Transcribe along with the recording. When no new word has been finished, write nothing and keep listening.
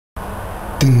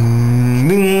Yo,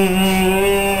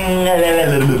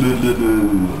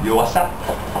 what's up?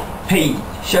 Hey,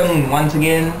 Sheng once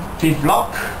again, 5th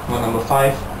vlog, number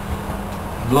 5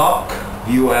 vlog,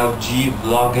 VOLG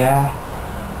vlogger,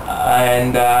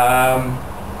 and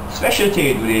special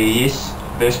day today is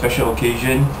very special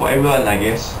occasion for everyone, I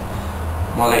guess.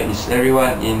 More like it's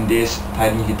everyone in this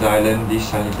tiny little island, this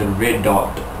tiny little red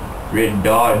dot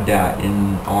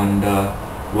on the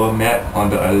world map,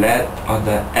 on the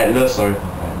atlas.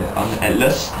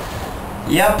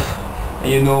 Yep.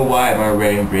 And you know why am I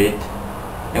wearing red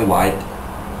and white?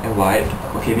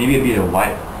 Okay, maybe a bit of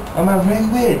white. Why am I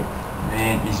wearing red?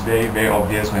 Man, it's very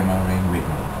obvious why am I wearing red.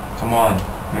 Come on,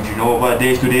 don't you know what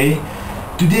day is today?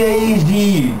 Today is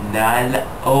the 9th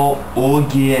of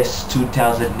August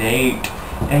 2008.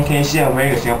 And can you see I'm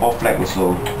wearing a Singapore flag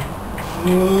also?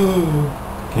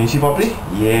 Can you see properly?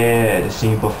 Yeah, the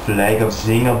Singapore flag of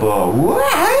Singapore.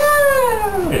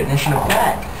 Wow! The national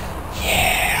flag.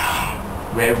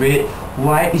 Yeah. Wear red,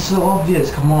 white is so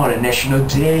obvious. Come on, the national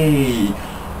day.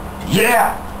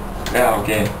 Yeah. Yeah.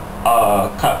 Okay.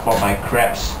 Cut for my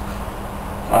crabs.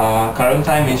 Current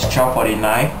time is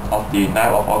 12:49 of the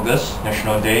 9th of August,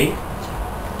 National Day.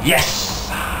 Yes.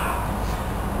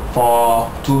 For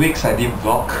 2 weeks I didn't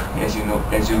vlog, as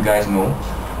you guys know.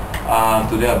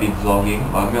 Today I'll be vlogging,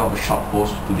 but I'm of a short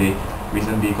post today.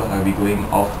 Reason because I'll be going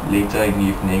off later in the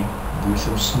evening, doing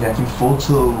some snapping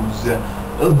photos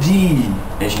of the,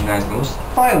 as you guys know,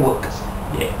 fireworks.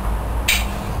 Yeah.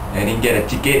 I didn't get a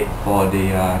ticket for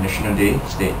the National Day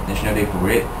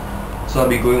parade, so I'll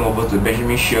be going over to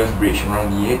Benjamin Sheares Bridge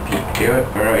around the 8 p.m.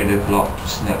 around 8 o'clock to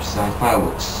snap some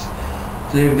fireworks.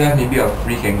 So if you guys maybe are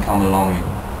free, can come along.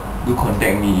 Do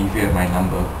contact me if you have my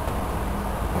number.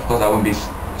 Of course, I won't be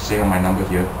saying my number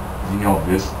here, it's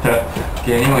obvious.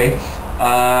 Okay, anyway,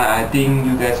 I think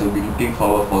you guys will be looking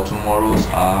forward for tomorrow's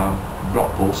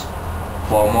blog post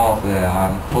for more of the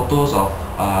photos of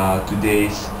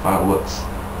today's fireworks.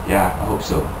 Yeah, I hope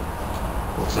so.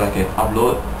 Hope so I can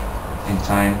upload in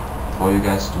time for you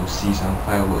guys to see some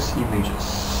fireworks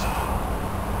images.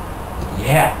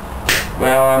 Yeah.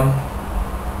 Well,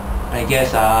 I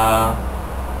guess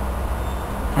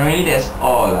currently that's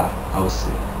all I would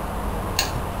say.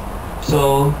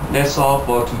 So that's all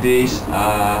for today's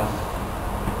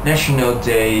National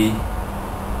Day.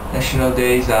 National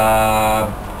Day's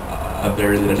vlog.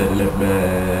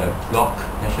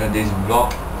 National Day's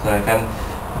vlog. So I can't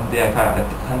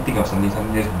think of something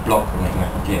just block.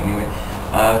 Okay, anyway,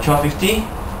 12:50.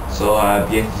 So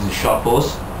this is a short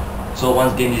post. So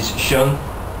once again, this is Sheng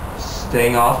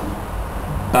staying off.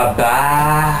 Bye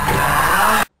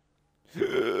bye.